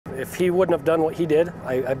If he wouldn't have done what he did,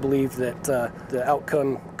 I believe that the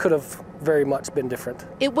outcome could have very much been different.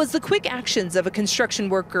 It was the quick actions of a construction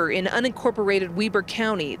worker in unincorporated Weber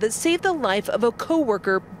County that saved the life of a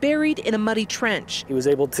co-worker buried in a muddy trench. He was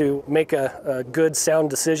able to make a good,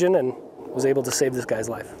 sound decision and was able to save this guy's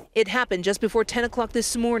life. It happened just before 10 o'clock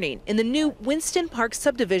this morning in the new Winston Park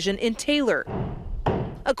subdivision in Taylor.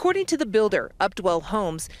 According to the builder, Updwell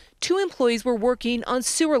Homes, 2 employees were working on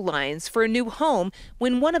sewer lines for a new home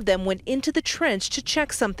when one of them went into the trench to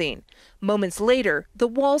check something. Moments later, the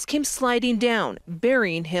walls came sliding down,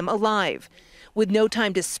 burying him alive. With no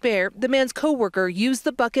time to spare, the man's co-worker used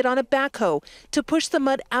the bucket on a backhoe to push the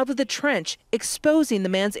mud out of the trench, exposing the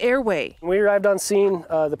man's airway. When we arrived on scene,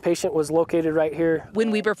 the patient was located right here. When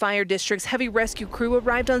Weber Fire District's heavy rescue crew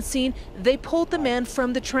arrived on scene, they pulled the man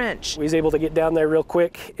from the trench. We was able to get down there real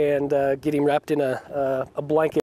quick and get him wrapped in a blanket.